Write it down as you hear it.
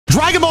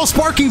Dragon Ball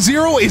Sparking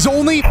Zero is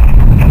only...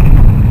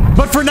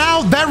 But for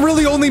now, that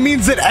really only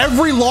means that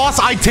every loss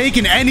I take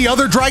in any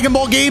other Dragon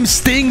Ball game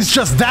stings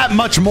just that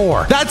much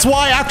more. That's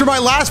why after my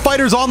last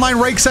FighterZ Online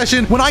rank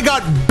session, when I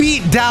got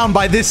beat down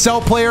by this Cell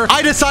player,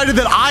 I decided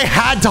that I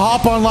had to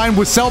hop online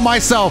with Cell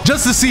myself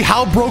just to see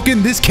how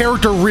broken this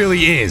character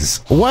really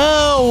is.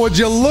 Well, would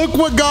you look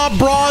what got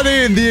brought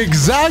in? The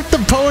exact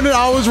opponent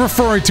I was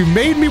referring to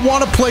made me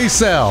want to play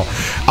Cell.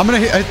 I'm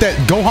going to hit that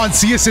Gohan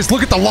C assist.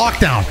 Look at the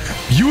lockdown.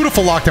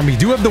 Beautiful lockdown. We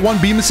do have the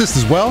one beam assist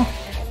as well.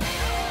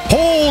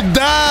 Hold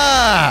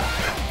that!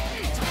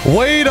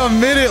 Wait a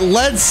minute,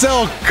 let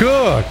Cell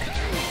cook.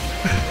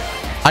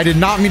 I did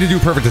not mean to do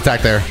perfect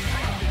attack there.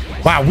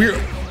 Wow,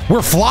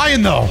 we're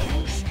flying though.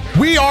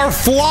 We are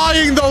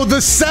flying though.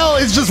 The Cell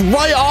is just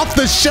right off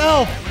the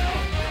shelf.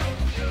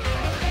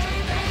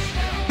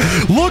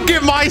 Look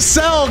at my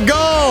Cell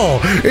go.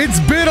 It's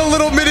been a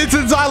little minute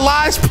since I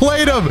last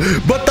played him,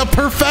 but the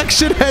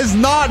perfection has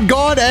not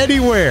gone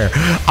anywhere.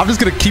 I'm just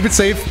gonna keep it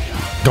safe.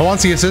 Go on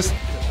C assist.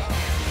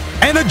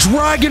 And a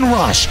Dragon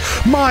Rush.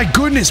 My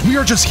goodness, we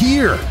are just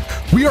here.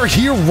 We are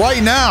here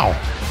right now.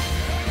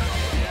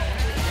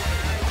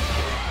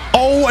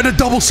 Oh, and a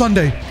double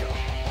Sunday.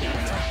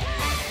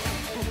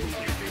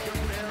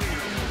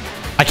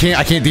 I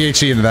can't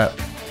DHC into that.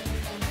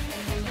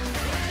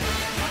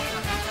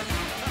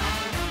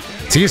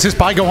 See assist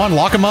by Gohan,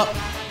 lock him up.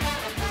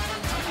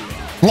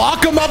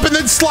 Lock him up and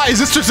then slide. Is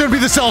this just gonna be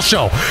the Cell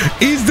show?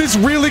 Is this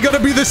really gonna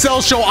be the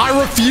Cell show?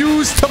 I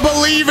refuse to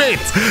believe it.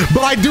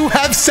 But I do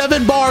have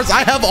 7 bars.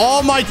 I have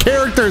all my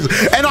characters.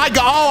 And I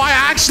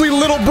actually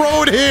little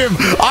bro'd him.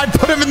 I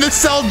put him in the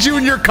Cell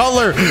Junior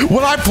color.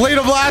 When I played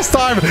him last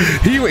time,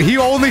 he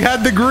only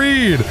had the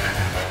green.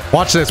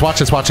 Watch this, watch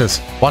this, watch this.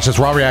 Watch this,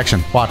 raw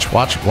reaction. Watch,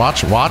 watch,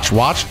 watch, watch,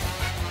 watch.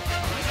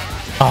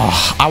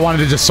 Oh, I wanted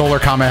to just solar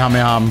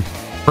Kamehameha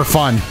for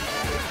fun.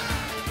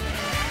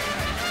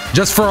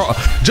 Just for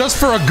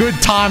a good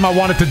time, I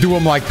wanted to do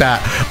him like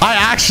that.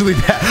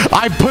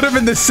 I put him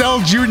in the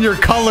Cell Junior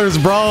colors,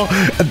 bro.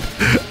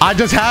 I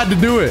just had to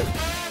do it.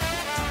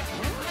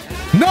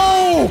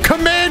 No!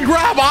 Command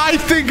grab! I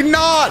think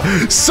not!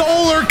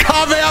 Solar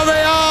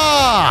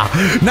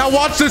Kamehameha! Now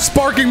watch this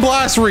Sparking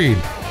Blast read.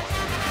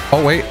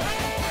 Oh, wait.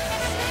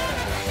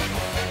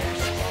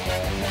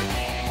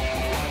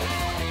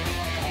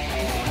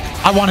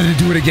 I wanted to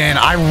do it again.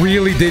 I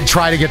really did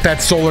try to get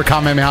that Solar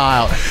Kamehameha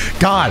out.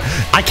 God,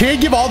 I can't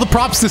give all the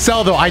props to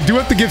Cell, though. I do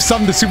have to give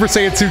some to Super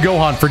Saiyan 2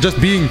 Gohan for just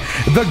being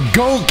the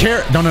GOAT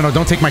character. No, no, no,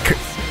 don't take my...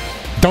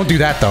 Don't do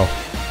that, though.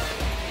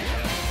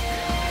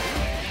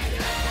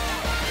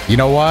 You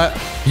know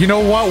what? You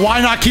know what?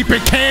 Why not keep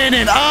it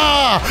canon?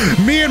 Ah!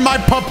 Me and my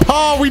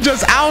papa, we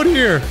just out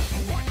here.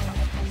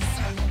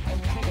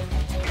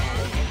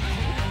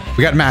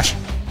 We got mash.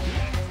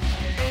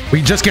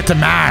 We just get to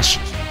mash.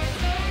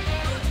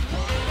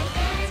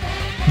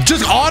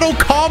 Just auto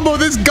combo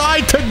this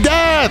guy to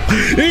death.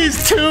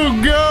 He's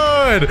too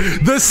good.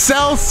 The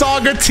Cell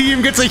Saga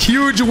team gets a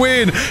huge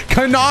win.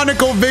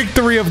 Canonical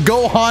victory of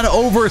Gohan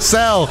over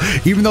Cell.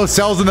 Even though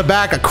Cell's in the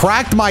back, I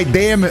cracked my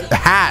damn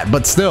hat,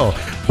 but still,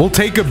 we'll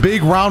take a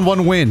big round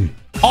 1 win.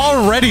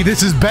 Already,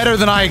 this is better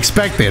than I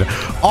expected.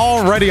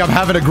 Already, I'm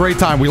having a great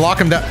time. We lock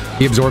him down.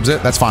 He absorbs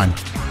it. That's fine.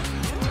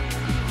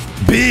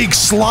 Big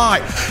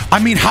slide. I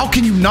mean, how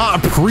can you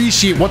not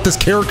appreciate what this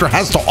character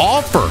has to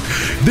offer?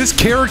 This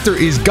character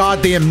is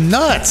goddamn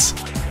nuts.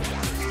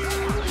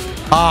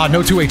 Ah,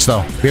 no 2H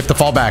though. We have to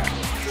fall back.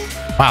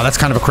 Wow, that's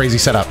kind of a crazy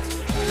setup.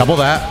 Double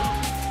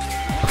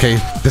that. Okay,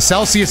 the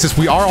Cell C assist.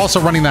 We are also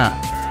running that.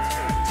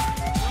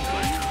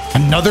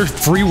 Another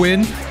free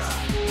win.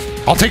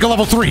 I'll take a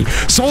level 3.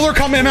 Solar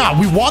coming out.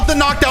 We want the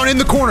knockdown in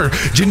the corner.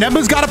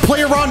 Janemba's got to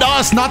play around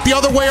us, not the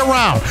other way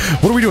around.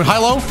 What are we doing? High,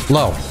 low?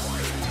 Low.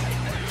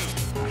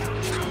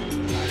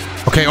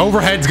 Okay,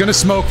 overhead's gonna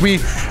smoke me.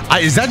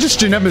 Is that just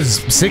Janemba's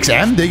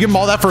 6M? Did they give him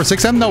all that for a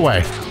 6M? No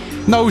way.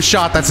 No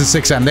shot, that's a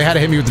 6M. They had to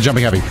hit me with the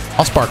jumping heavy.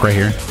 I'll spark right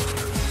here.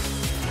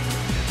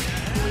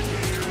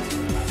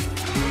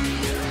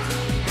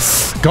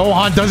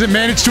 Gohan doesn't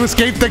manage to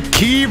escape the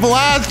key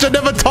blast.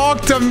 Janemba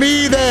talk to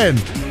me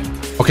then.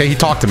 Okay, he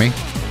talked to me.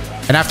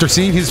 And after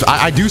seeing his...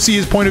 I do see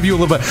his point of view a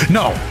little bit.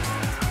 No.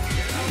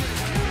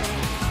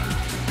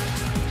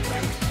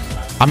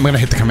 I'm gonna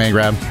hit the command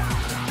grab.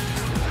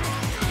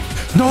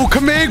 No,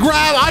 command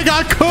grab! I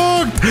got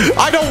cooked!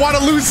 I don't want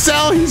to lose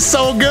Cell, he's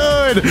so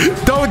good!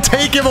 Don't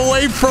take him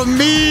away from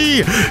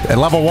me! At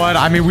level 1,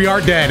 I mean, we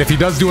are dead. If he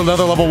does do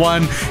another level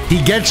 1,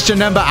 he gets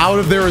Janemba out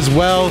of there as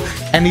well,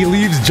 and he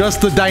leaves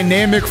just the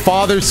dynamic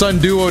father-son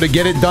duo to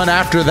get it done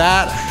after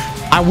that.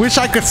 I wish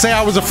I could say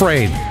I was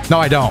afraid. No,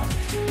 I don't.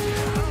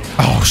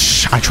 Oh,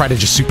 I tried to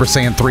just Super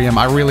Saiyan 3 him.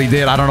 I really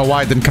did. I don't know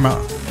why it didn't come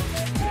out.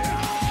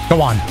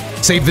 Go on.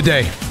 Save the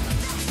day.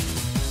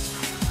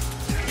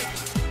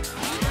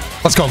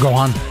 Let's go,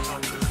 Gohan.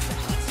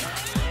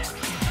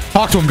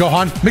 Talk to him,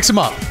 Gohan. Mix him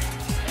up.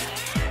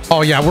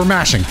 Oh, yeah, we're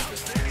mashing.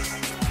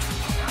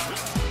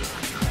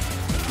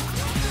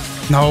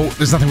 No,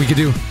 there's nothing we can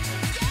do.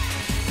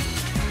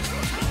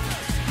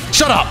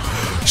 Shut up.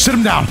 Sit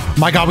him down.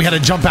 My God, we had to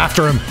jump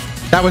after him.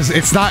 That was,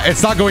 it's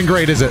not going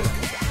great, is it?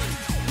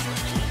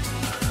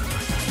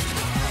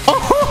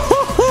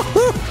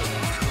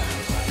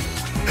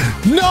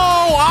 No,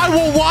 I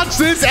will watch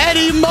this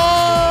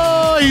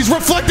anymore. He's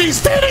reflecting,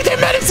 standing there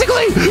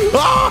menacingly.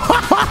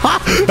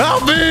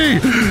 Help me.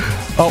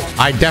 Oh,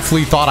 I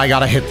definitely thought I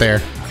got a hit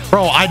there.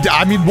 Bro,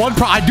 I mean,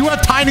 I do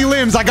have tiny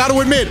limbs. I got to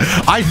admit,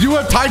 I do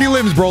have tiny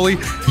limbs, Broly.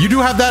 You do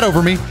have that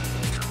over me.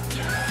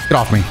 Get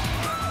off me.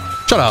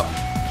 Shut up.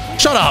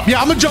 Shut up.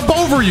 Yeah, I'm going to jump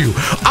over you.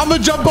 I'm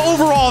going to jump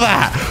over all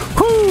that.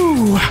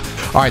 Whew.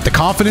 All right, the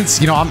confidence,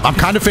 you know, I'm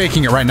kind of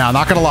faking it right now.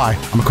 Not going to lie.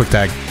 I'm a quick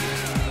tag.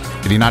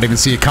 Did he not even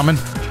see it coming?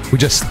 We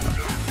just...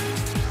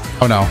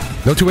 Oh, no.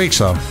 No 2H,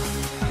 though.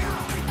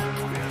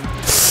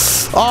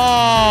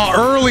 Oh,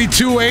 early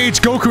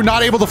 2H. Goku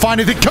not able to find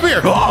anything. Come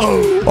here.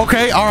 Oh,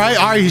 okay, all right,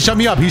 all right. He shut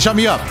me up. He shut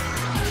me up.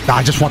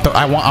 I just want the...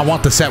 I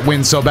want the set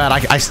win so bad.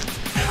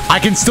 I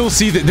can still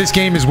see that this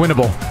game is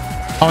winnable.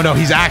 Oh, no.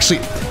 He's actually...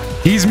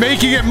 He's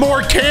making it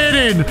more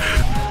canon.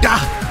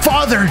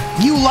 Father,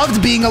 you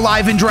loved being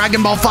alive in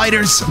Dragon Ball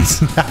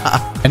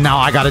FighterZ. And now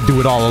I got to do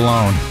it all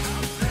alone.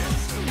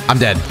 I'm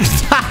dead.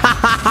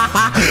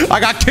 I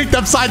got kicked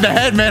upside the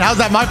head, man. How's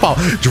that my fault?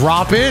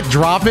 Drop it,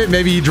 drop it.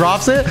 Maybe he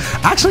drops it.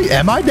 Actually,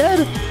 am I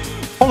dead?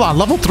 Hold on,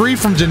 level 3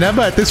 from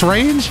Geneva at this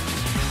range?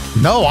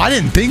 No, I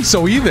didn't think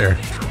so either.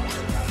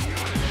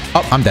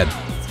 Oh, I'm dead.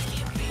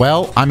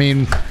 Well, I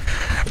mean,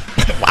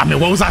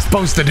 what was I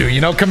supposed to do?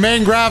 You know,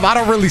 command grab, I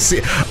don't really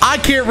see. I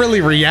can't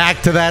really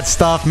react to that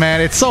stuff,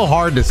 man. It's so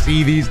hard to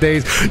see these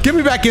days. Get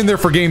me back in there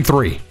for game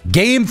 3.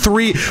 Game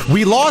 3,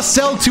 we lost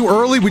Cell too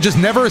early. We just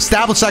never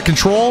established that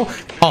control.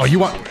 Oh, you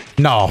want...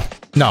 No,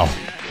 no.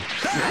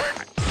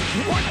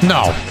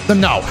 No,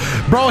 no.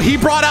 Bro, he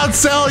brought out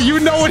Cell. You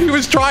know what he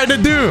was trying to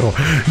do.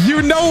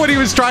 You know what he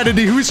was trying to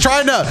do. He was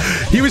trying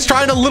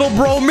to little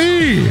bro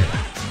me.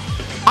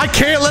 I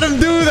can't let him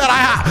do that.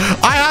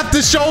 I have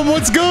to show him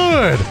what's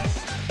good.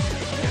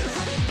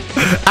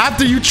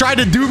 After you tried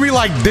to do me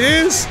like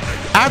this,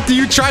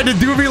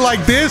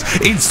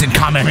 instant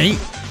comment me.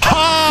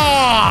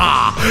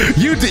 Ha!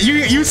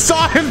 You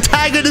saw him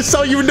tag into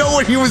Cell. You know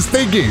what he was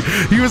thinking.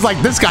 He was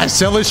like, this guy's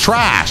Cell is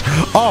trash.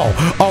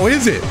 Oh,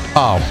 is it?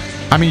 Oh,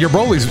 I mean, your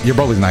Broly's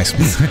nice.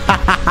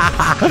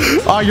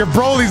 Oh, your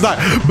Broly's not.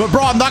 But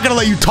bro, I'm not gonna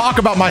let you talk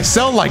about my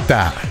Cell like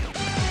that.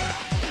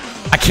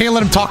 I can't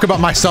let him talk about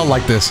my Cell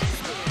like this.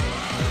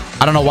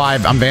 I don't know why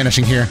I'm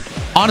vanishing here.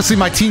 Honestly,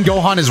 my Teen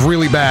Gohan is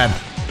really bad.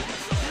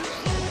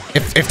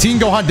 If Teen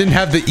Gohan didn't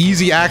have the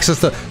easy access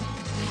to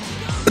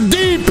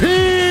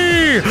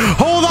DP,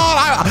 hold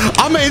on,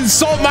 I'm gonna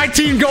insult my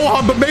Teen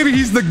Gohan, but maybe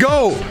he's the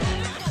GOAT.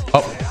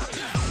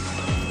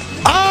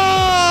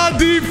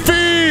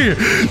 DP,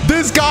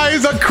 this guy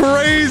is a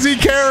crazy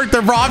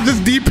character, bro. I'm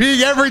just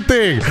DPing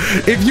everything.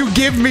 If you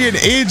give me an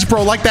inch,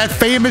 bro, like that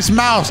famous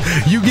mouse,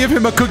 you give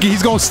him a cookie,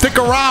 he's gonna stick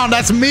around.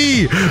 That's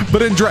me.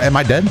 But in am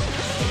I dead?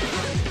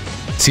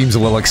 Seems a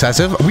little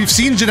excessive. We've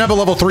seen Geneva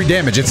level 3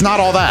 damage. It's not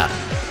all that.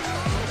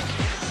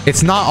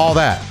 It's not all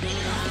that.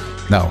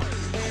 No.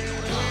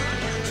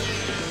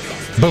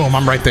 Boom,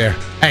 I'm right there.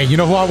 Hey, you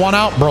know who I want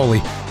out?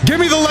 Broly. Give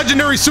me the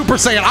legendary Super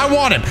Saiyan. I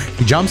want him.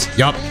 He jumps.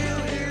 Yup.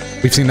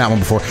 We've seen that one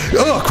before.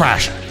 Ugh,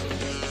 crash.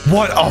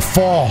 What a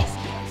fall.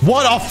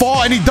 What a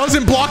fall. And he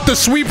doesn't block the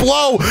sweep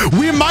low.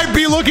 We might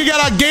be looking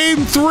at a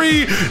game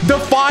 3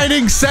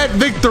 defining set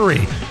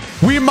victory.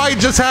 We might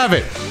just have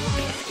it.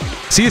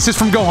 See assist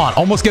from Gohan.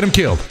 Almost get him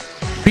killed.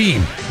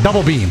 Beam.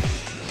 Double beam.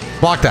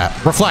 Block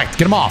that. Reflect.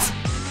 Get him off.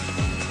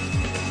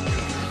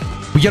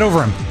 We get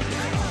over him.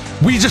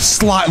 We just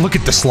slide. Look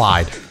at the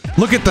slide.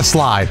 Look at the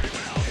slide.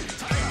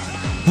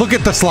 Look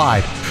at the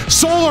slide.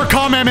 Solar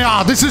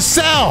Kamehameha. This is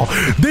Cell.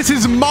 This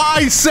is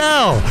my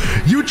Cell.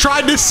 You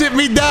tried to sit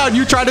me down.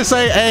 You tried to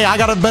say, hey, I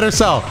got a better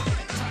Cell.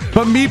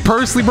 But me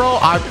personally, bro,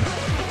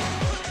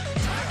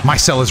 my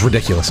Cell is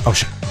ridiculous. Oh,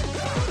 shit.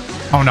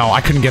 Oh, no.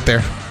 I couldn't get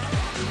there.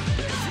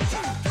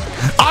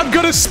 I'm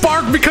gonna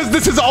spark because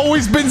this has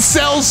always been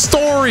Cell's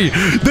story.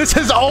 This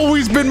has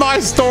always been my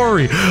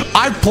story.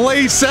 I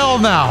play Cell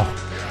now.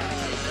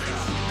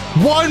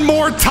 One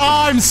more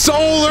time,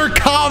 Solar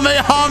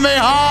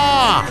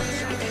Kamehameha.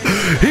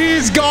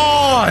 He's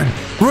gone.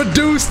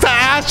 Reduced to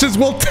ashes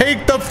will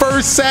take the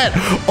first set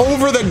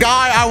over the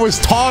guy I was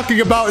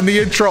talking about in the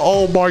intro.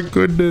 Oh my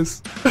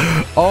goodness.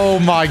 Oh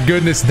my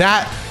goodness.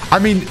 That, I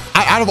mean,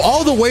 out of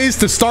all the ways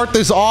to start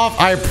this off,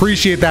 I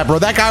appreciate that, bro.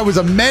 That guy was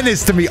a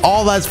menace to me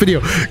all last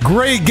video.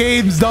 Great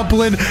games,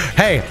 Dumpling.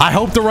 Hey, I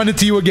hope to run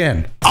into you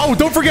again. Oh,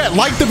 don't forget,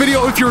 like the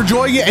video if you're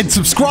enjoying it and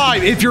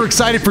subscribe if you're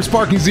excited for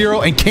Sparking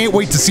Zero and can't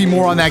wait to see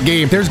more on that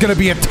game. There's going to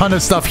be a ton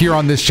of stuff here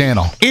on this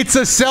channel. It's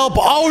a Cell.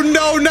 Oh,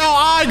 no, now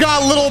I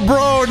got little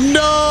bro.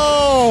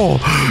 No,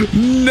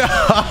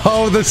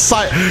 no,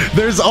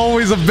 there's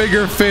always a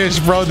bigger fish,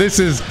 bro. This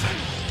is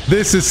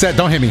set.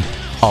 Don't hit me.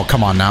 Oh,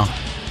 come on now.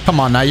 Come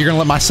on now, you're gonna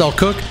let my Cell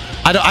cook?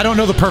 I don't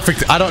know the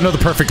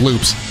perfect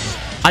loops.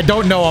 I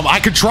don't know them. I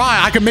could try.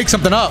 I could make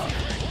something up.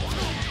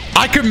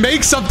 I could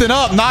make something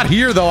up. Not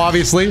here though,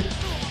 obviously.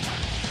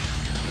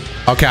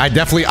 Okay,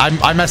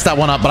 I messed that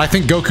one up, but I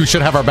think Goku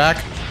should have our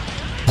back.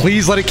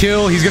 Please let it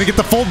kill. He's gonna get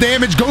the full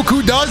damage.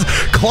 Goku does.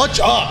 Clutch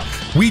up.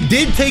 We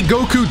did take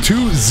Goku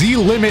to Z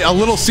Limit, a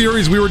little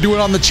series we were doing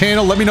on the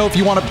channel. Let me know if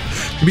you want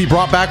to be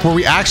brought back, where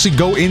we actually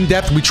go in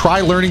depth. We try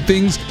learning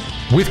things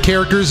with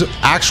characters,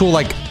 actual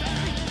like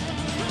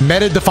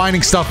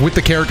meta-defining stuff with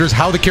the characters,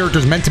 how the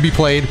character's meant to be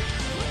played.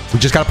 We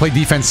just gotta play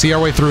defense, see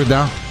our way through it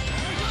now.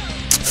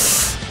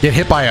 Get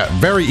hit by a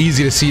very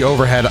easy to see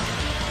overhead.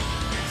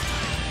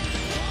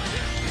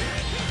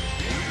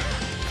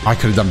 I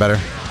could have done better.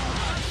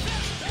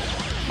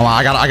 Hold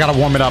on, I gotta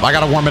warm it up. I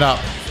gotta warm it up.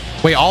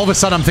 Wait, all of a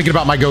sudden I'm thinking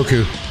about my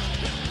Goku.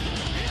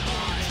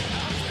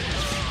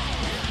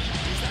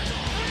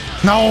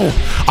 No,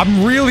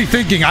 I'm really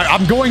thinking.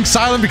 I'm going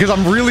silent because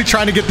I'm really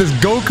trying to get this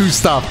Goku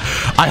stuff.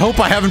 I hope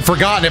I haven't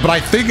forgotten it, but I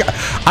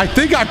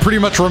think I pretty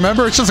much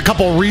remember. It's just a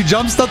couple of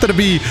re-jumps, nothing to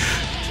be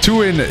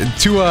too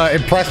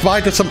impressed by.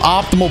 Just some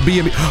optimal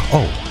BM.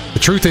 Oh, the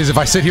truth is, if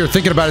I sit here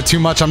thinking about it too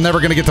much, I'm never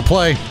gonna get to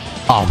play.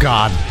 Oh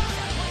God.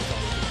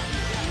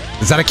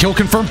 Is that a kill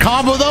confirmed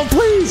combo though?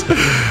 Please.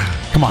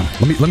 Come on,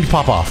 let me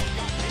pop off.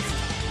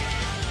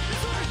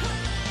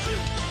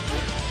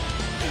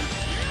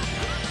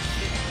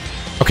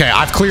 Okay,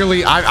 I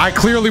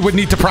clearly would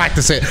need to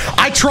practice it.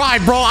 I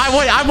tried, bro.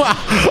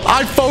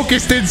 I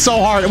focused in so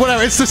hard.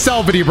 Whatever, it's the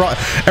Cell video, bro.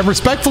 And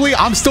respectfully,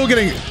 I'm still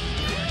getting...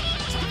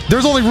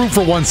 There's only room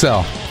for one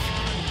Cell.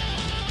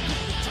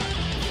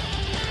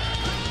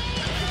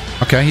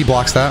 Okay, he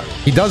blocks that.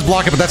 He does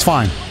block it, but that's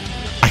fine.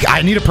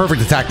 I need a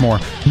perfect attack more.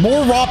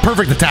 More raw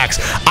perfect attacks.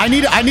 I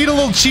need a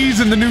little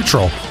cheese in the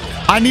neutral.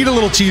 I need a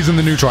little cheese in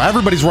the neutral.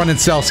 Everybody's running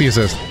Cell C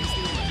assist.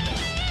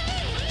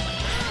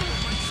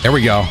 There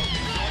we go.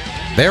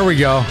 There we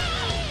go.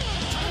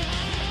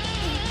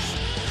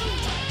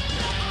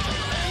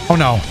 Oh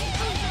no.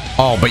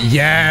 Oh, but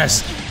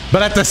yes.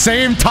 But at the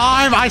same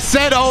time, I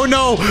said, oh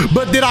no.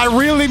 But did I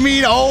really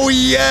mean, oh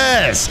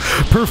yes.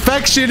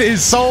 Perfection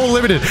is so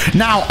limited.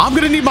 Now, I'm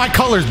going to need my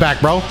colors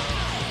back, bro.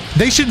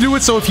 They should do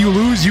it so if you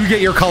lose, you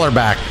get your color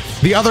back.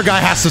 The other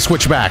guy has to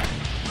switch back.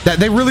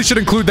 They really should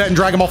include that in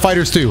Dragonball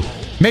FighterZ 2.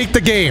 Make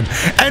the game.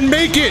 And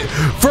make it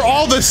for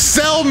all the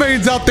Cell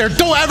mains out there.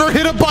 Don't ever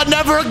hit a button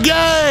ever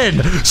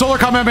again. Solar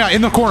Kamehameha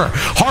in the corner.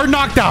 Hard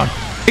knockdown.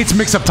 It's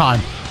mix-up time.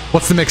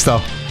 What's the mix,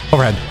 though?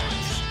 Overhead.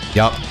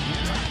 Yup.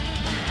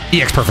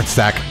 EX perfect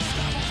stack.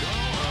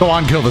 Go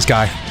on, kill this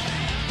guy.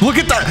 Look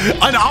at that.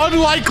 An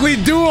unlikely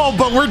duo,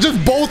 but we're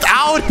just both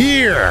out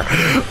here.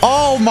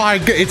 Oh my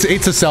god.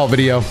 It's a Cell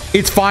video.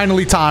 It's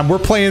finally time. We're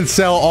playing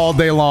Cell all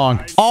day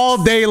long.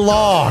 All day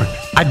long.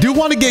 I do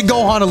want to get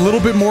Gohan a little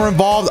bit more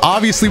involved.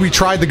 Obviously, we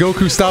tried the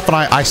Goku stuff, and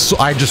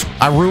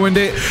I ruined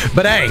it.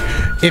 But hey,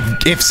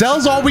 if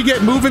Cell's all we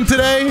get moving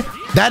today,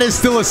 that is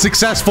still a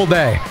successful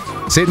day.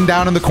 Sitting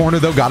down in the corner,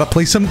 though, gotta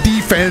play some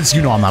defense.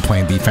 You know I'm not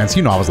playing defense.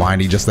 You know I was lying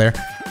to you just there.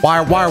 Why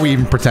are we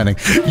even pretending?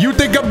 You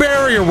think a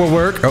barrier will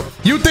work? Oh,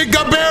 you think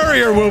a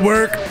barrier will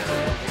work?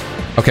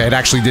 Okay, it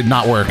actually did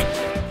not work.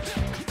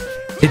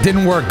 It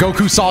didn't work.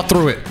 Goku saw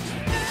through it.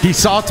 He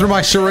saw through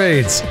my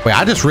charades. Wait,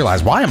 I just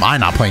realized, why am I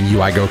not playing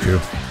UI Goku?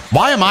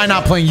 Why am I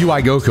not playing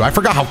UI Goku? I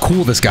forgot how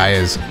cool this guy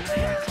is.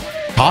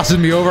 Tosses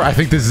me over. I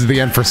think this is the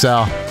end for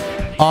Cell.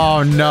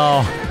 Oh,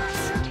 no.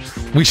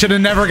 We should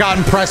have never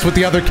gotten pressed with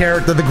the other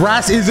character. The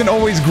grass isn't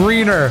always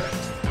greener.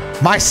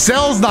 My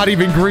Cell's not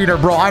even greener,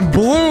 bro. I'm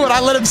blue, and I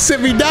let him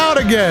sit me down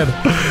again.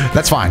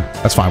 That's fine.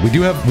 That's fine.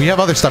 We have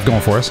other stuff going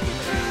for us.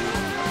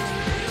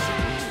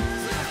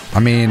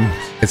 I mean,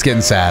 it's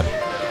getting sad.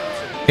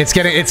 It's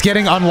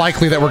getting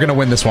unlikely that we're gonna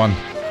win this one.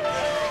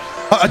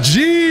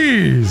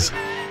 Jeez.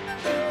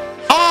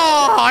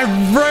 Oh, I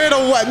ran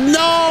away.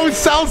 No,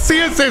 Cell C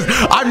assist.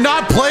 I'm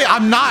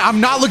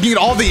not looking at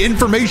all the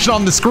information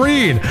on the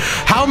screen.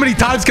 How many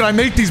times can I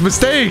make these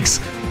mistakes?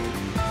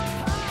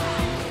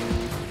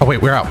 Oh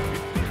wait, we're out.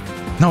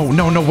 No,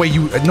 wait,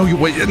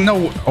 wait,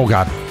 no. Oh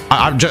god,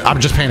 I'm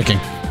just panicking.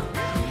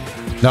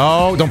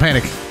 No, don't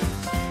panic.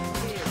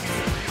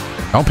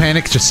 Don't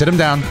panic. Just sit him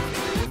down.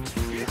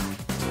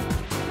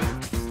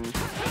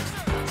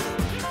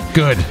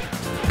 Good,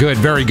 good,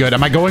 very good.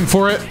 Am I going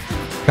for it?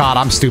 God,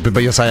 I'm stupid,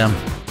 but yes, I am.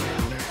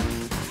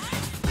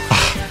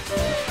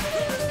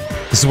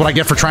 This is what I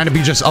get for trying to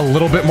be just a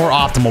little bit more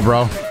optimal,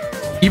 bro.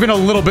 Even a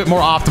little bit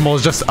more optimal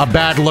is just a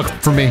bad look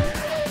for me.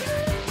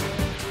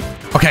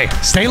 Okay,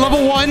 stay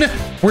level 1.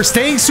 We're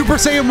staying Super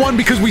Saiyan 1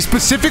 because we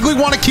specifically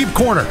want to keep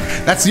corner.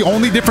 That's the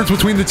only difference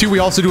between the two. We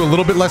also do a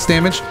little bit less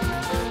damage.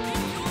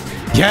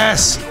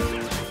 Yes.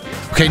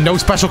 Okay, no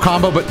special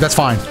combo, but that's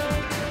fine.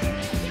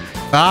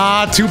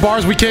 Ah, 2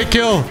 bars we can't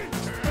kill.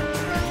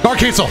 Guard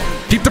cancel.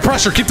 Keep the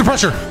pressure. Keep the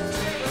pressure.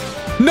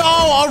 No,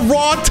 a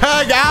raw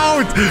tag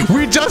out.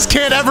 We just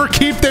can't ever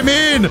keep them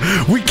in.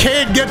 We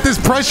can't get this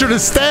pressure to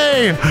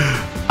stay.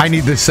 I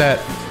need this set.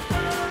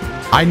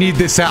 I need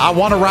this set. I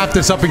want to wrap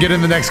this up and get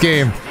in the next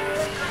game.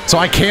 So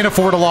I can't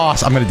afford a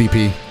loss. I'm going to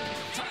DP.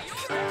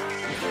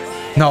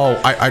 No,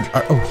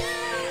 oh.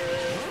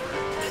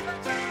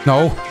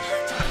 No.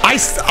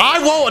 I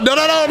won't.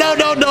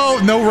 No.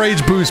 No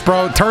rage boost,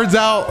 bro. Turns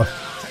out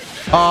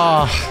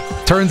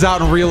Turns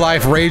out in real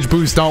life, rage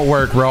boosts don't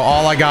work, bro.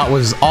 All I got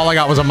was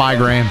a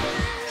migraine.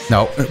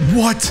 No.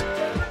 What?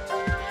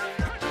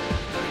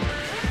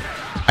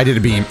 I did a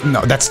beam.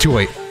 No, that's too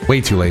late.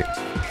 Way too late.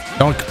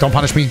 Don't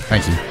punish me.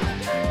 Thank you.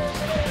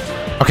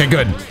 Okay,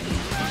 good.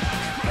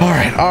 All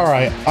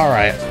right.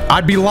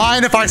 I'd be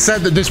lying if I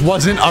said that this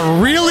wasn't a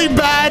really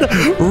bad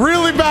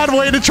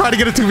way to try to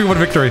get a 2v1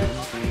 victory.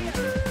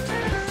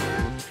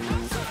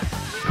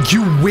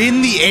 You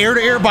win the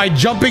air-to-air by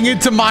jumping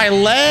into my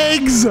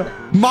legs?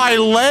 My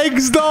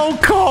legs, though?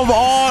 Come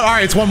on. All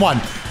right, it's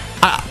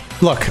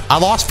 1-1. Look, I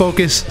lost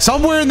focus.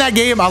 Somewhere in that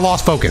game, I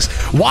lost focus.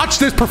 Watch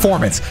this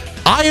performance.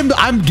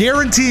 I'm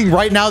guaranteeing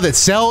right now that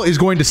Cell is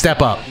going to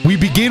step up. We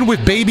begin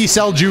with baby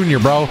Cell Jr.,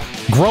 bro.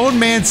 Grown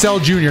man Cell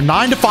Jr.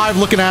 9-5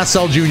 looking ass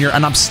Cell Jr.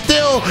 And I'm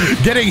still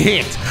getting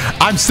hit.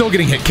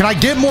 Can I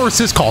get more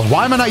assist calls?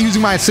 Why am I not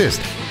using my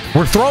assist?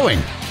 We're throwing.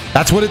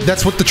 That's what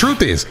the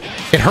truth is.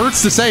 It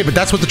hurts to say, but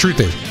that's what the truth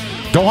is.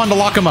 Gohan to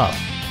lock him up.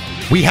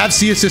 We have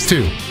C assist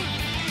too.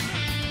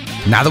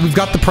 Now that we've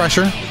got the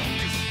pressure.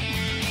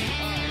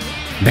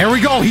 There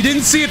we go. He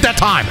didn't see it that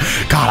time.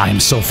 God, I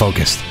am so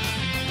focused.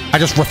 I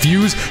just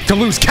refuse to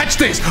lose. Catch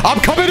this. I'm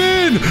coming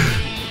in.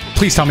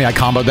 Please tell me I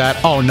comboed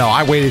that. Oh, no.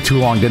 I waited too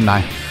long, didn't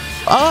I?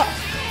 Oh,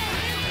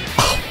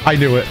 I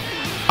knew it.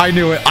 I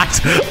knew it.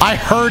 I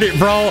heard it,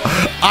 bro.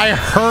 I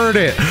heard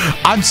it.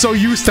 I'm so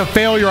used to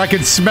failure. I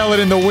can smell it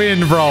in the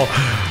wind, bro.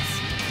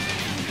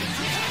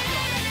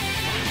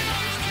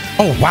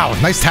 Oh, wow.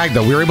 Nice tag,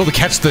 though. We were able to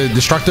catch the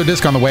Destructo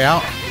Disc on the way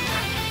out.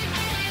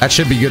 That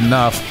should be good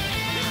enough.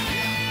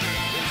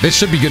 This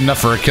should be good enough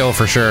for a kill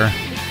for sure.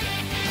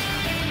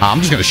 I'm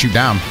just going to shoot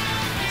down.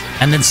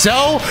 And then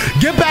Cell,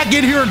 get back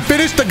in here and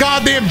finish the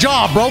goddamn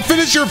job, bro.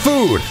 Finish your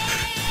food.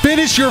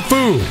 Finish your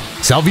food.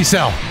 Cell v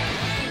Cell.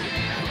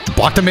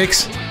 Block the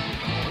mix.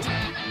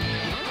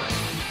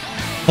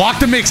 Block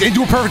the mix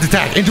into a perfect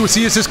attack. Into a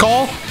C assist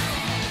call.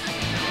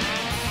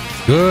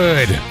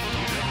 Good.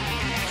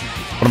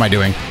 What am I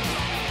doing?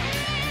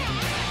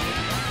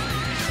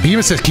 Beam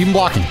assist. Keep him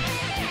blocking.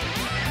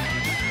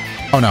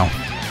 Oh, no.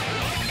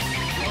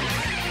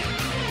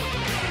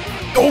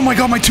 Oh my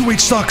god, my 2H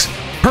sucks.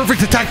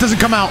 Perfect attack doesn't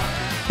come out.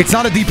 It's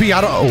not a DP.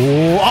 I don't.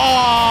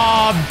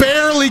 Oh,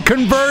 barely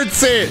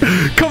converts it.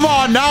 Come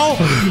on now.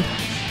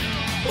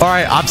 All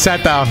right, I'm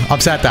sat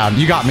down.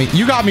 You got me.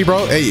 You got me,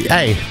 bro.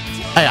 Hey,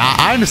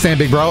 I understand,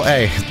 big bro.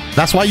 Hey,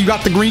 that's why you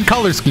got the green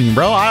color scheme,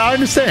 bro. I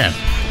understand.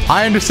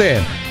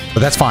 But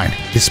that's fine.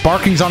 His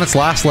sparking's on its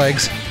last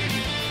legs.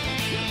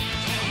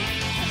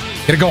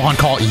 Get a Gohan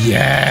call.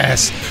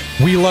 Yes.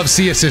 We love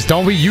C assist,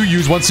 don't we? You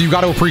use one, so you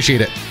got to appreciate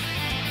it.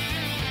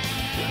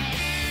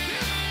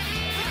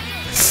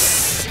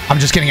 I'm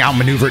just getting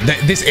outmaneuvered.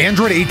 This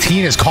Android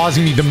 18 is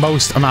causing me the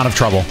most amount of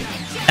trouble.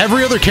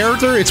 Every other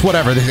character, it's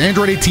whatever. This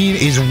Android 18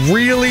 is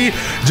really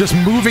just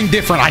moving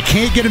different. I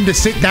can't get him to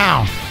sit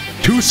down.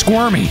 Too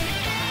squirmy.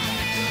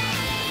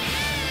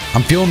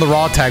 I'm feeling the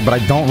raw tag, but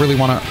I don't really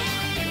want to...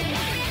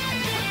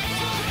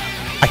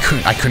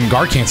 I couldn't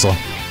guard cancel.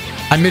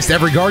 I missed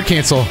every guard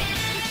cancel.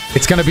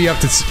 It's going to be up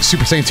to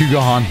Super Saiyan 2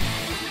 Gohan.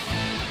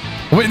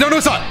 Wait, no,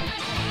 it's not.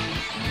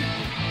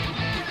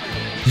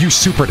 You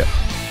super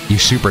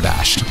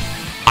dashed.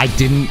 I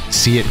didn't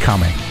see it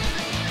coming.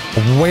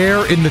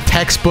 Where in the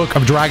textbook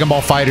of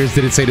Dragonball FighterZ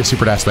did it say to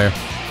super dash there?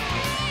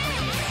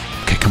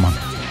 Okay, come on.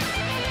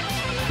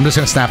 I'm just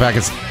gonna snap back.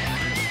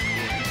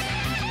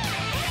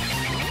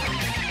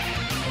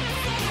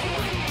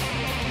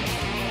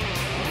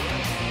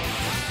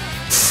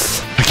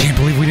 I can't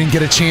believe we didn't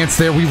get a chance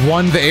there. We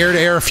won the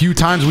air-to-air a few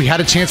times. We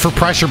had a chance for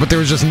pressure, but there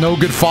was just no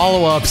good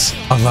follow-ups.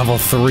 A level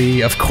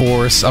 3, of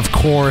course.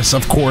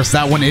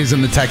 That one is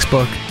in the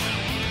textbook.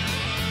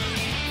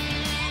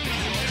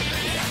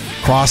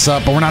 Cross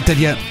up, but we're not dead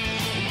yet.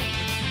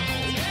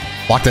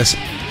 Block this.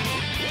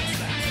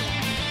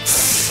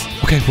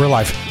 Okay, we're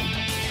alive.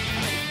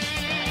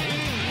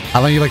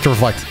 How long do you like to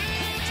reflect?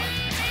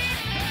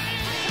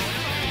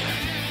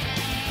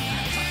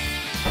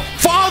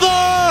 Father,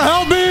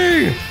 help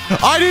me!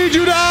 I need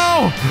you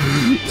now!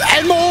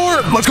 And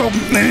more! Let's go. All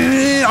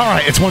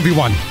right, it's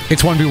 1v1.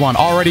 It's 1v1.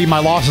 Already, my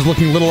loss is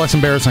looking a little less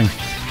embarrassing.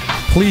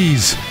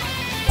 Please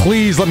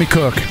let me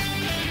cook.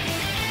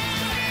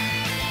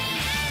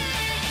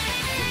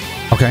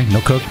 Okay,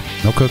 no cook.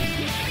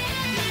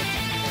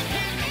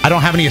 I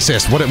don't have any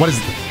assist. What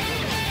is...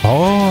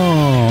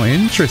 Oh,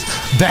 interest.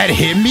 That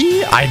hit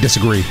me? I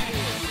disagree.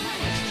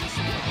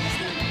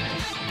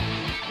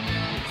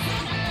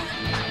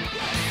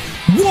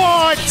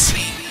 What?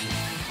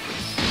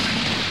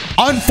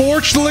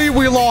 Unfortunately,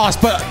 we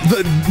lost, but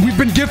we've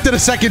been gifted a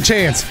second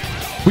chance.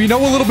 We know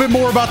a little bit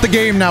more about the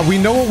game now. We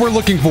know what we're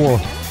looking for.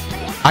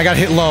 I got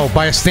hit low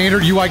by a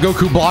standard UI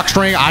Goku block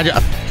string.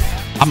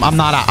 I'm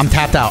not out. I'm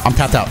tapped out.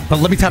 But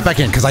let me tap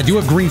back in because I do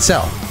have green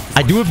cell.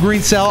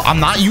 I'm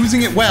not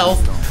using it well.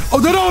 Oh,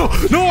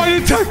 no, I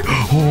didn't tech.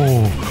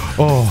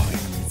 Oh.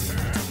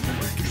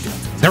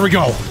 There we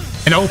go.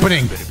 An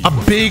opening. A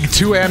big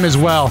 2M as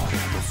well.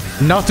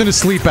 Nothing to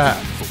sleep at.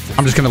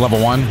 I'm just going to level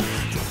 1.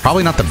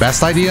 Probably not the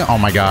best idea. Oh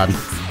my god,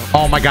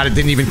 it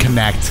didn't even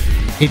connect.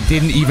 It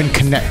didn't even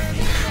connect.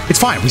 It's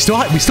fine. We still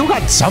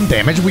got some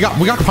damage. We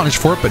got punished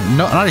for it, but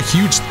not a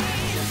huge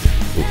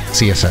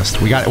C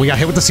assist. We got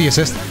hit with the C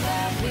assist.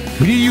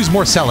 We need to use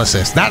more cell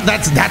assist.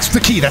 That's the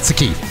key. That's the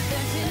key.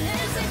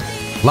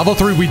 Level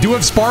 3, we do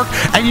have Spark,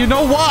 and you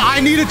know what?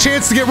 I need a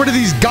chance to get rid of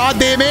these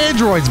goddamn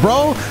androids,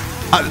 bro.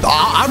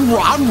 I'm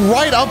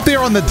right up there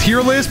on the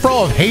tier list,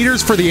 bro, of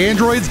haters for the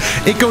androids.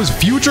 It goes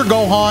Future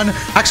Gohan.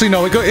 Actually,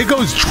 no, it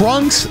goes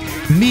Trunks,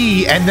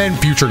 me, and then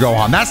Future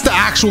Gohan. That's the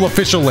actual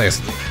official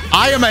list.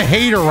 I am a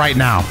hater right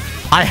now.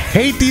 I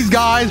hate these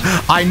guys.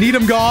 I need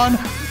them gone.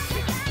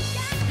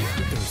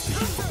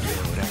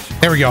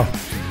 There we go.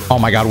 Oh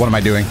my god, what am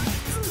I doing?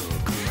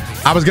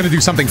 I was gonna do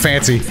something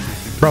fancy.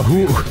 Bro,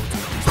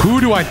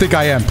 who do I think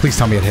I am? Please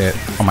tell me it hit.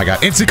 Oh my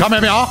god. Instant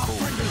Kamehameha.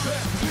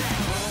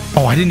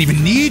 Oh, I didn't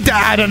even need to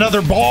add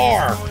another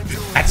bar.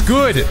 That's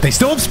good. They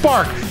still have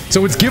Spark,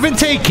 so it's give and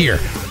take here.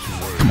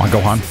 Come on,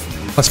 Gohan.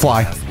 Let's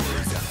fly.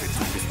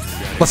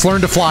 Let's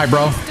learn to fly,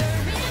 bro.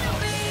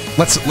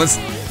 Let's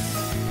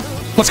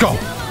go.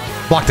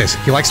 Block this.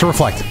 He likes to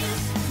reflect.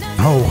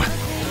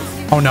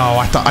 Oh no.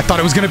 I thought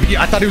it was gonna be.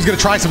 I thought he was gonna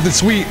try something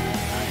sweet.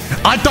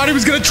 I thought he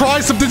was gonna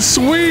try something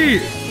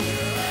sweet.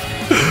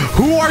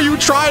 Who are you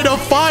trying to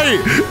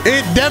fight?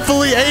 It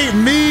definitely ain't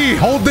me.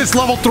 Hold this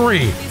level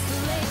 3.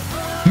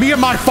 Me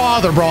and my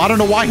father, bro. I don't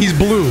know why he's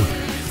blue.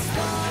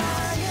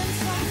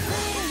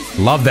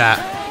 Love that.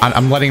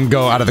 I'm letting him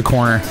go out of the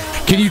corner.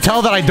 Can you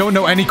tell that I don't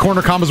know any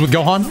corner combos with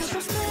Gohan?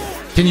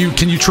 Can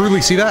you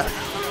truly see that?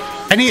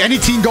 Any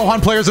Team Gohan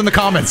players in the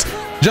comments?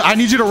 I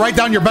need you to write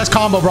down your best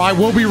combo, bro. I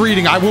will be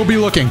reading. I will be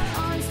looking.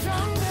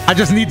 I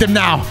just need them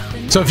now.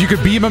 So if you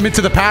could beam them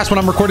into the past when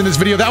I'm recording this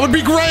video, that would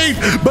be great.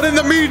 But in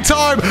the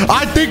meantime,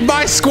 I think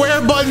my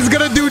square button's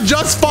gonna do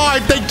just fine.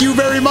 Thank you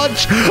very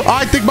much.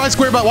 I think my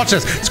square button, watch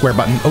this. Square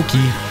button,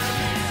 okay.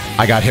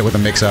 I got hit with a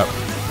mix-up.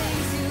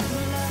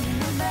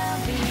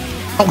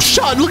 Oh,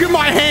 shut, look at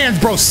my hands,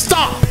 bro.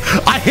 Stop.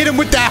 I hit him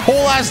with that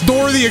whole ass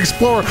Dora the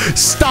Explorer.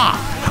 Stop.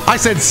 I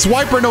said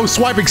swipe or no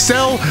swipe,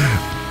 Excel.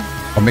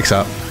 Oh, mix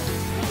up.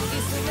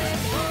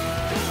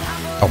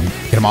 Oh,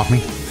 get him off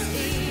me.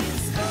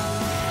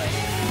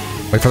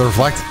 Wait for the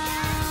reflect.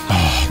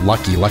 Oh,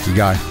 lucky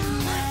guy.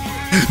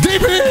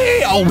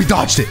 DP! Oh, we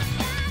dodged it.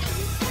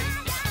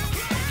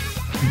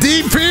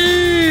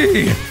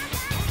 DP!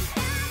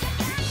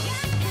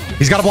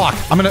 He's got a block.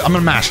 I'm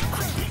gonna mash.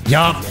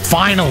 Yup,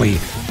 finally.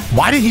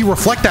 Why did he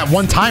reflect that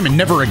one time and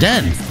never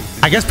again?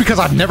 I guess because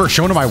I've never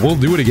shown him I will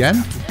do it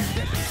again.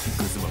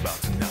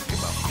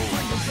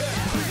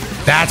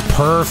 That's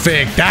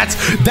perfect.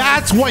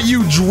 That's what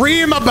you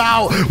dream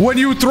about when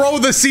you throw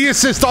the C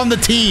assist on the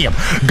team.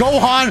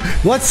 Gohan,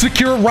 let's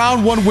secure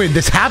round 1 win.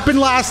 This happened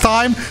last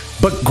time,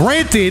 but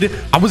granted,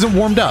 I wasn't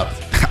warmed up.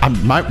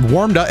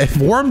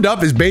 Warmed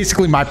up is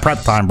basically my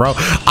prep time, bro.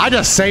 I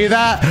just say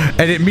that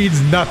and it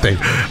means nothing.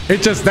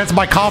 That's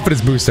my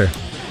confidence booster.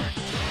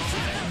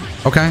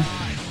 Okay.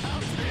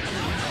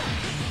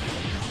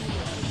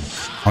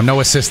 Oh,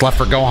 no assist left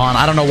for Gohan.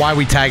 I don't know why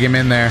we tag him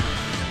in there.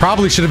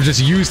 Probably should have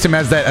just used him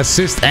as that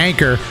assist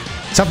anchor.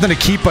 Something to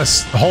keep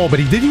us whole, but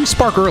he did use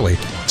Spark early.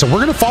 So we're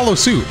going to follow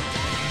suit.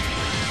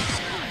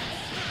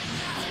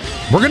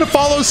 We're going to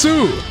follow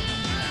suit.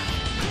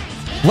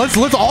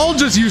 Let's all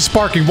just use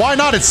Sparking. Why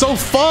not? It's so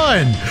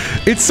fun.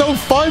 It's so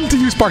fun to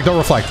use Spark. Don't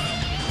reflect.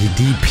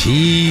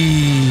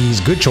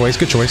 DPs. Good choice.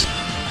 Good choice.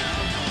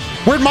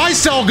 Where'd my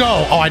cell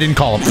go? Oh, I didn't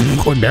call him.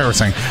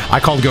 Embarrassing. I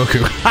called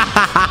Goku.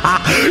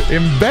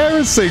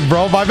 Embarrassing,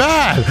 bro. My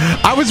bad.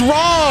 I was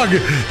wrong.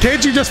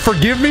 Can't you just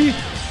forgive me?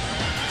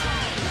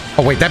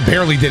 Oh, wait. That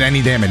barely did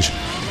any damage.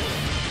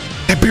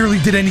 That barely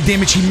did any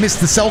damage. He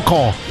missed the cell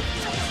call.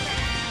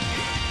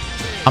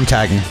 I'm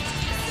tagging.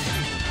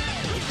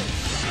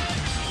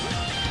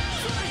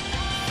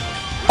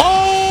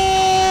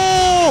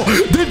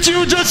 Did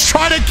you just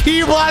try to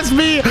key blast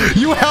me?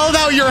 You held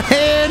out your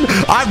hand.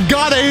 I've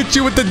got to hit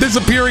you with the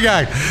disappearing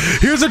act.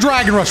 Here's a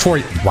Dragon Rush for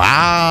you.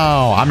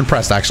 Wow. I'm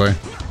impressed, actually.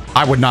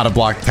 I would not have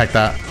blocked tech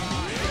that.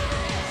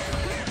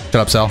 Shut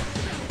up, Cell.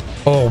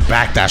 Oh,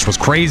 backdash was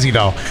crazy,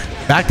 though.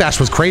 Backdash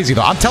was crazy,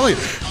 though. I'm telling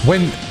you,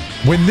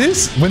 when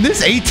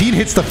this 18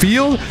 hits the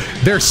field,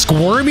 their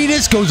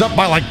squirminess goes up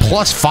by like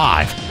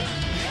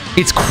 +5.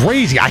 It's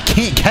crazy. I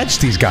can't catch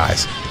these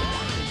guys.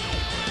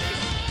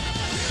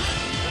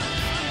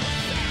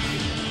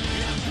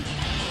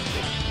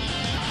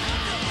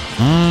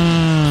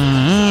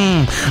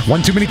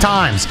 One too many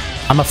times.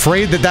 I'm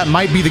afraid that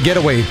might be the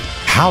getaway.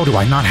 How do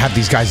I not have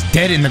these guys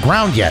dead in the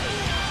ground yet?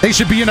 They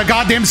should be in a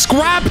goddamn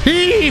scrap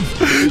heap.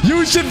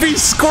 You should be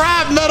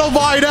scrap metal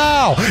by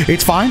now.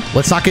 It's fine.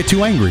 Let's not get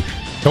too angry.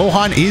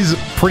 Gohan is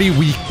pretty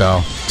weak,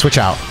 though. Switch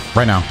out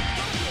right now.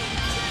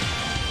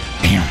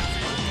 Damn.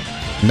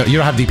 No, you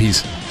don't have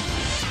DPs.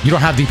 You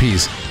don't have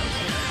DPs.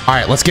 All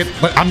right, let's get...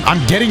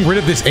 I'm getting rid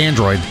of this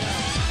android.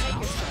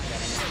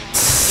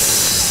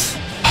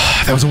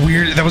 That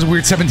was a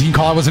weird 17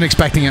 call. I wasn't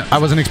expecting it.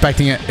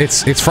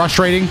 It's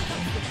frustrating,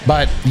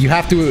 but you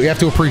have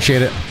to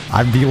appreciate it.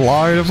 I'd be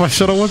lying if I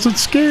said I wasn't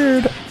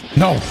scared.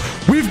 No,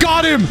 we've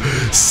got him.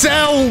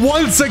 Cell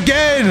once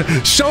again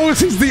shows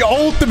he's the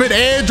ultimate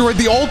android,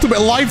 the ultimate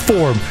life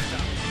form.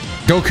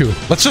 Goku,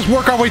 let's just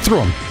work our way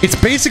through him. It's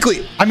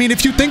basically, I mean,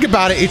 if you think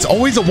about it, it's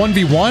always a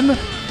 1v1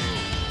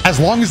 as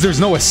long as there's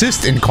no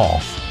assist in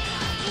call.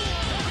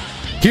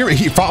 Here,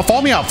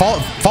 follow me out.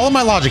 Follow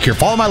my logic here.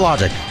 Follow my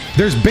logic.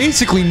 There's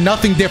basically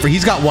nothing different.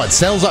 He's got what?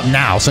 Cell's up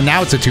now, so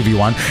now it's a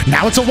 2v1.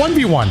 Now it's a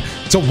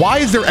 1v1. So why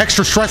is there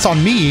extra stress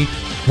on me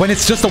when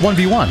it's just a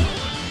 1v1?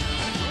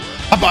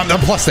 I'm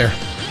plus there.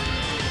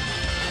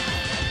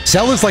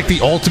 Cell is like the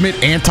ultimate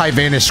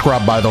anti-vanish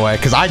scrub, by the way,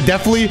 because I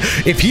definitely,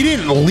 if he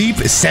didn't leap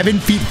 7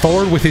 feet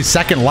forward with his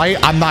second light,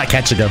 I'm not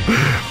catching him.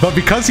 But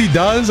because he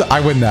does,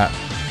 I win that.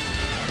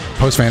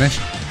 Post-vanish.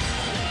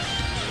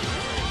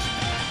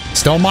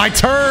 Still my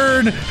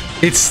turn.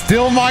 It's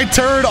still my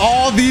turn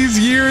all these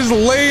years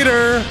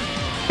later.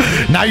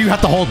 Now you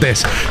have to hold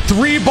this.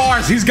 3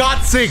 bars. He's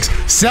got 6.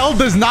 Cell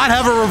does not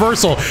have a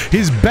reversal.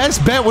 His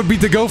best bet would be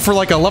to go for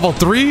like a level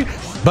 3.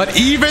 But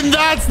even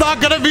that's not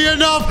going to be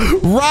enough.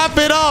 Wrap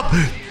it up.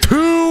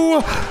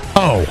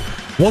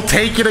 2-0. We'll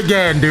take it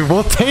again, dude.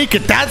 We'll take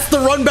it. That's the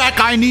run back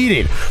I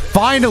needed.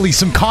 Finally,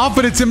 some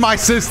confidence in my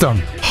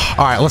system.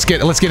 All right, let's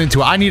get into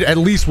it. I need at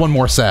least one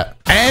more set.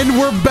 And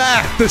we're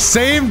back. The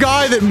same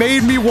guy that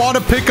made me want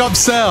to pick up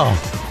Cell.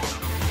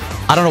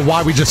 I don't know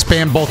why we just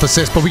spammed both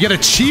assists, but we get a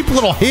cheap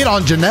little hit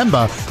on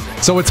Janemba.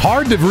 So it's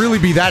hard to really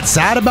be that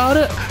sad about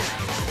it.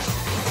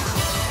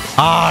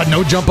 Ah,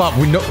 no jump up.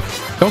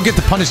 Don't get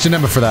to punish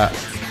Janemba for that.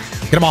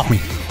 Get him off me.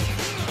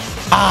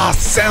 Ah,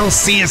 Cell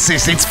C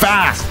assist. It's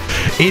fast.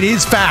 It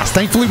is fast.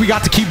 Thankfully, we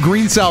got to keep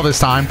green Cell this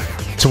time,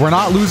 so we're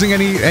not losing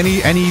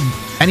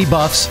any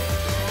buffs.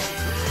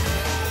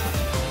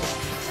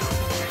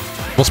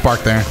 We'll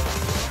spark there.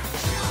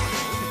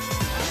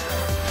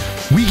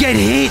 We get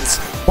hit.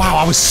 Wow,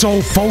 I was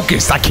so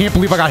focused. I can't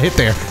believe I got hit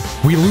there.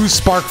 We lose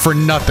spark for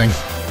nothing.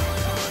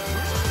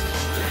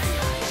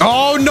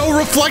 Oh, no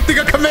reflecting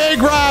a command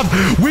grab.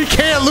 We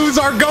can't lose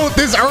our GOAT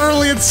this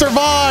early and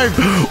survive.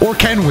 Or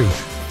can we?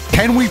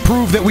 Can we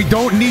prove that we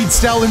don't need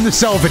Cell in the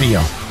Cell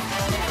video?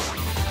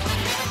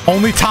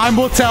 Only time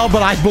will tell,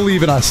 but I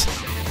believe in us.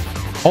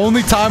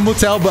 Only time will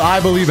tell, but I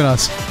believe in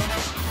us.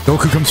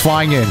 Goku comes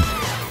flying in.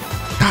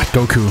 God,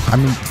 Goku. I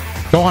mean,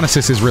 Gohan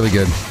assist is really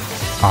good.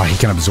 Oh, he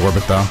can absorb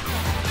it, though.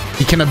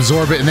 He can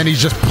absorb it, and then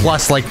he's just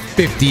plus, like,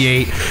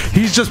 58.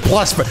 He's just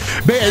plus...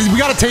 Man, we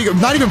gotta take...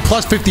 Not even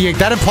plus 58.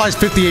 That implies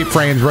 58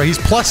 frames, right? He's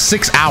plus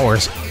 6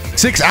 hours.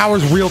 6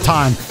 hours real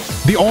time.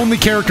 The only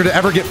character to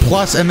ever get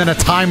plus and then a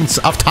time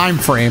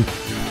frame.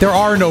 There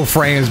are no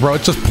frames, bro.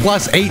 It's just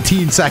plus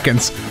 18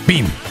 seconds.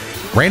 Beam.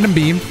 Random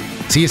beam.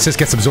 C assist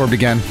gets absorbed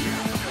again.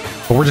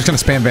 But we're just gonna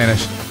spam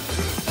vanish.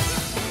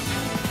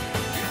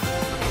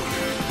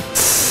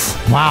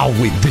 Wow,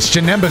 this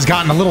Janemba's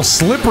gotten a little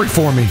slippery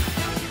for me.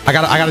 I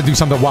gotta do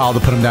something wild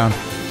to put him down.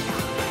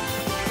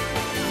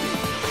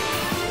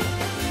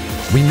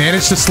 We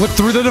managed to slip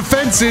through the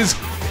defenses.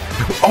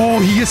 Oh,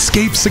 he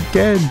escapes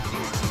again.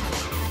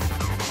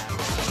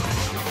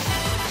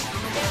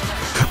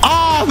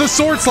 Ah, the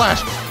sword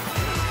slash.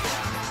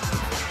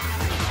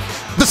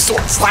 The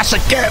sword slash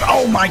again.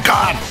 Oh my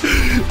god.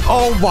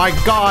 Oh my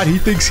god. He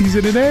thinks he's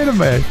in an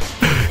anime.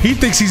 He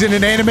thinks he's in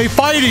an anime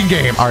fighting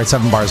game. All right,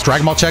 7 bars.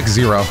 Dragon Ball check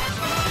 0.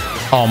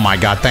 Oh my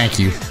god. Thank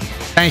you.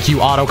 Thank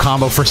you, auto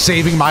combo, for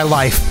saving my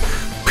life.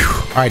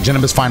 Whew. All right,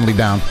 Janemba's finally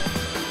down.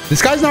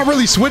 This guy's not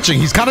really switching.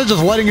 He's kind of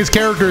just letting his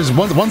characters,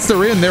 once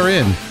they're in, they're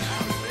in.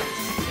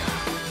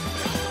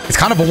 It's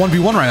kind of a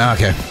 1v1 right now.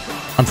 Okay.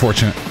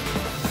 Unfortunate.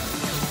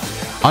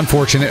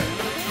 Unfortunate.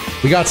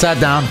 We got sat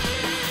down.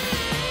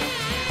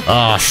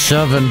 Oh,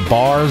 7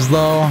 bars,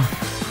 though.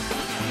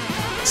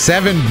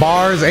 7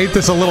 bars. Ain't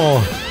this a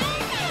little...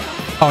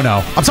 Oh,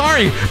 no. I'm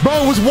sorry.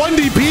 Bro, it was 1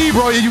 DP,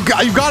 bro. You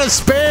got to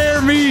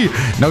spare me.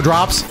 No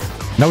drops.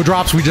 No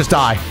drops. We just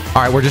die.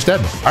 All right, we're just dead.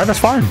 All right, that's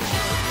fine.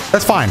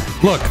 That's fine.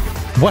 Look,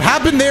 what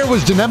happened there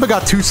was Janemba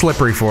got too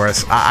slippery for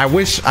us. I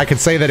wish I could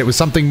say that it was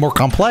something more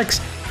complex,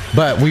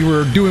 but we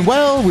were doing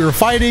well. We were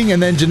fighting,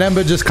 and then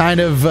Janemba just kind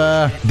of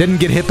didn't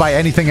get hit by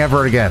anything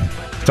ever again.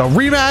 So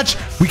rematch.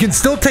 We can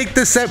still take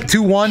this set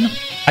 2-1.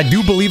 I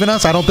do believe in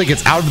us. I don't think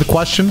it's out of the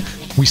question.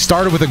 We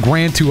started with a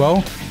grand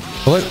 2-0.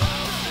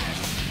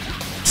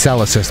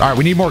 Cell assist. All right,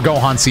 we need more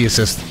Gohan C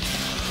assist.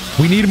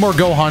 We need more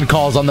Gohan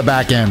calls on the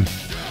back end.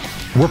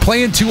 We're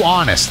playing too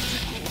honest.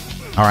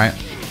 All right.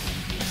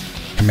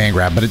 Command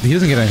grab, but he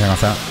doesn't get anything off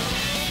that.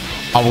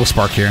 Oh, we'll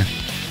spark here.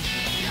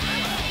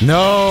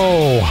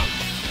 No.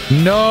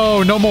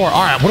 No, no more.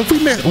 All right, what if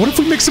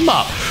we mix him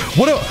up?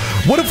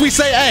 What if we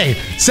say,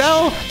 hey,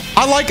 Cell,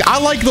 I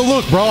like the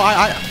look, bro.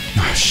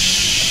 Oh,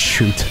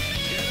 shoot.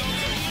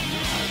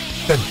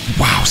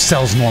 Wow,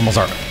 Cell's normals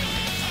are...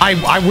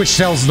 I wish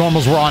Cell's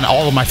normals were on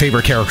all of my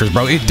favorite characters,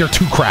 bro. They're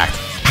too cracked.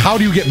 How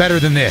do you get better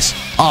than this?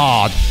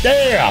 Oh,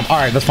 damn. All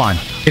right, that's fine.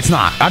 It's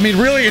not. I mean,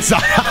 really, it's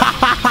not.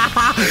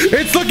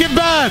 It's looking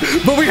bad,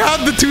 but we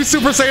have the 2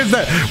 Super Saiyans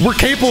that we're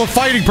capable of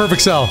fighting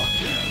Perfect Cell.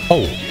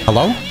 Oh,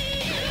 hello?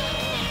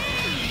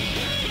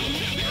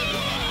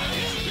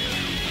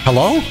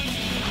 Hello?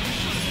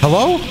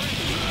 Hello?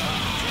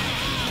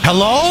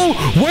 Hello?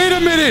 Wait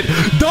a minute!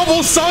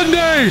 Double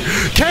Sunday!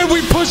 Can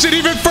we push it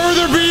even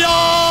further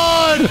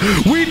beyond?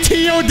 We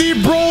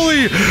TOD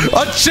Broly!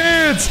 A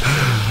chance!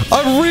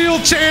 A real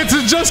chance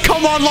has just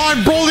come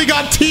online. Broly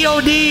got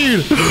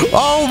TOD'd!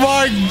 Oh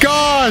my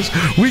gosh!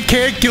 We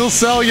can't kill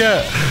Cell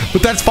yet.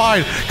 But that's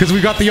fine, because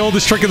we got the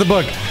oldest trick in the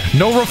book.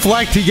 No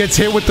reflect, he gets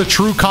hit with the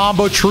true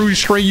combo, true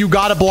string, you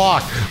gotta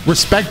block.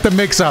 Respect the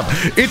mix-up.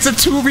 It's a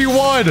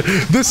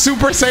 2v1! The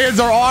Super Saiyans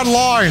are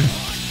online!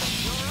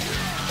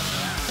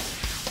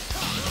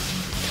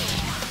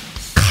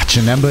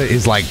 Janemba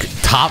is like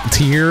top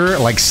tier,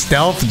 like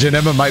stealth.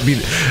 Janemba might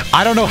be,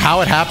 I don't know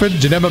how it happened.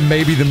 Janemba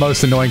may be the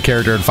most annoying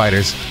character in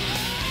Fighters.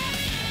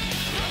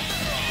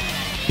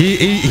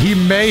 He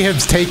may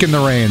have taken the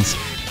reins.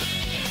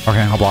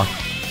 Okay, I'll block.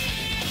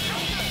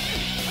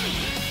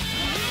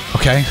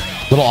 Okay,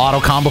 little auto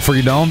combo for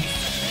you, Dome.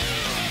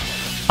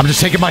 I'm just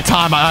taking my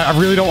time. I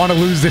really don't want to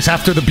lose this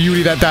after the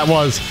beauty that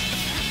was.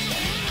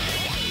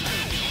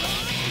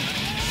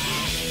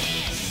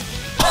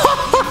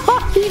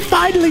 He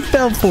finally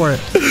fell for it.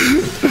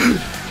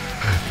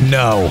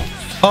 No.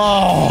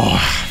 Oh,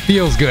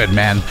 feels good,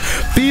 man.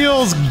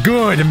 Feels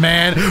good,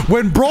 man.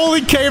 When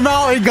Broly came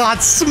out, it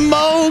got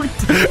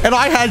smoked, and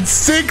I had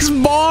 6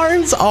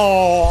 bars.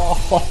 Oh.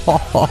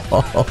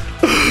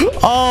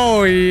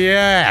 Oh,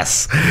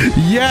 yes.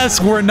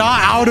 Yes, we're not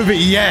out of it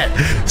yet.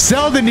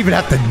 Cell didn't even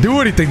have to do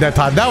anything that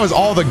time. That was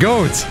all the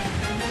goats.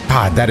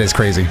 God, that is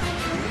crazy.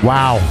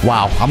 Wow.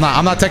 Wow. I'm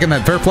not taking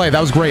that. Fair play. That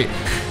was great.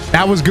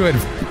 That was good.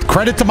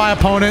 Credit to my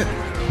opponent.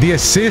 The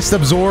assist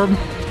absorb.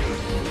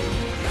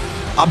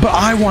 But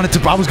I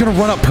was going to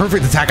run up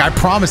perfect attack. I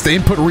promised the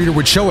input reader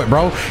would show it,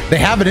 bro. They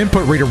have an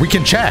input reader. We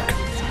can check.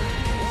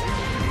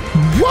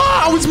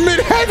 Wow, I was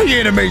mid-heavy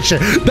animation.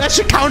 That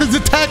should count as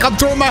attack. I'm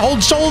throwing my whole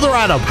shoulder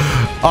at him.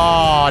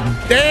 Oh,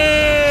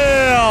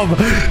 damn.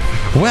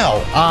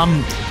 Well,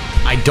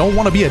 I don't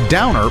want to be a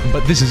downer,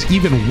 but this is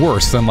even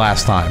worse than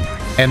last time.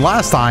 And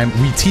last time,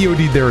 we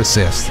TOD'd their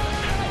assist.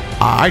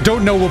 I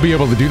don't know we'll be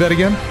able to do that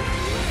again.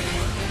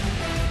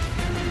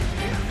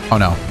 Oh,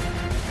 no.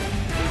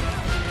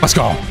 Let's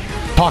go.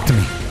 Talk to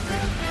me.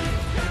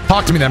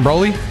 Talk to me then,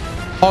 Broly.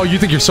 Oh, you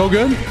think you're so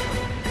good?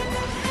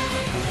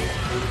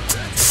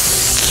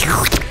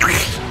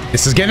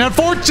 This is getting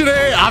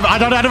unfortunate. I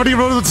don't even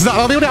know what to say.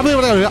 I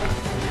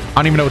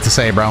don't even know what to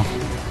say, bro.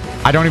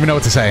 I don't even know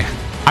what to say.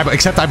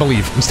 Except I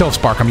believe. We still have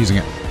Spark. I'm using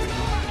it.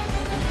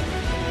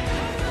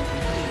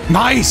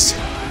 Nice.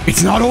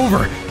 It's not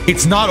over.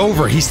 It's not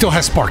over. He still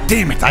has Spark.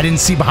 Damn it. I didn't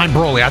see behind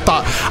Broly. I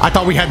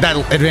thought we had that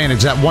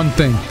advantage. That one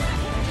thing.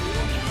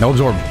 No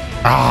absorb.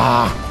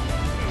 Ah.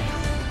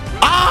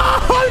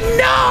 Oh,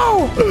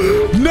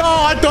 no. No,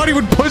 I thought he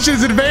would push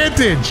his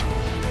advantage.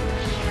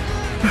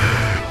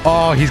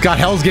 Oh, he's got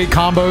Hell's Gate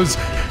combos.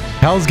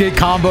 Hell's Gate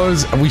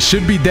combos. We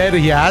should be dead.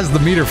 He has the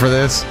meter for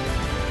this.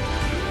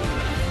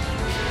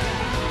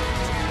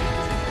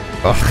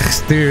 Oh,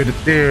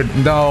 dude,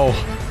 no.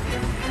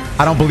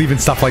 I don't believe in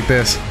stuff like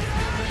this.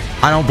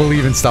 I don't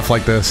believe in stuff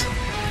like this.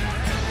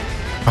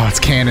 Oh, it's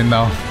canon,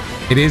 though.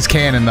 It is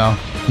canon, though.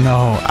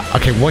 No.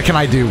 Okay, what can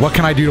I do? What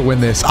can I do to win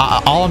this?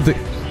 All I'm doing...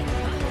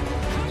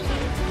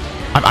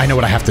 I know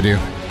what I have to do.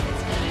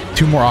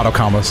 2 more auto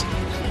combos.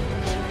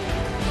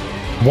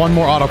 1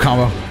 more auto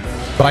combo.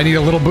 But I need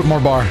a little bit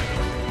more bar.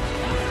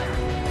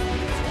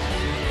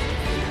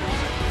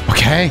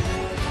 Okay.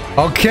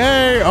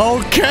 Okay,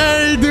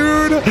 okay,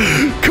 dude.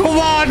 Come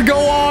on, go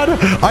on.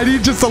 I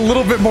need just a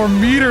little bit more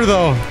meter,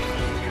 though.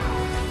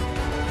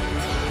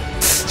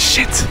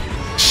 Shit.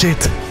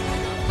 Shit.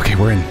 Okay,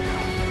 we're in.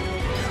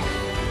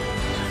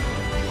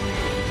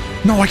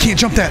 No, I can't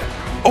jump that.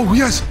 Oh,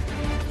 yes.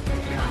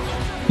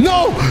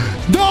 No!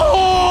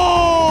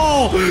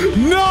 No!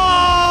 No!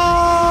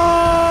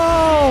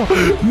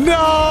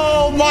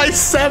 No! My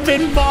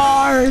 7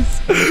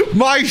 bars!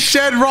 My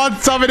Shenron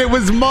summon, it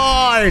was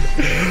mine!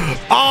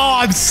 Oh,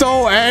 I'm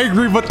so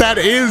angry, but that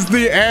is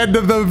the end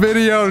of the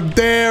video.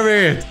 Damn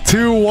it.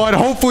 2-1.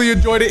 Hopefully you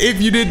enjoyed it.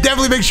 If you did,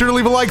 definitely make sure to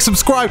leave a like,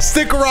 subscribe,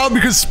 stick around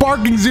because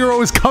Sparking Zero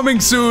is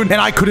coming soon,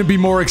 and I couldn't be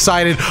more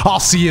excited.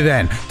 I'll see you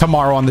then.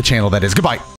 Tomorrow on the channel, that is. Goodbye.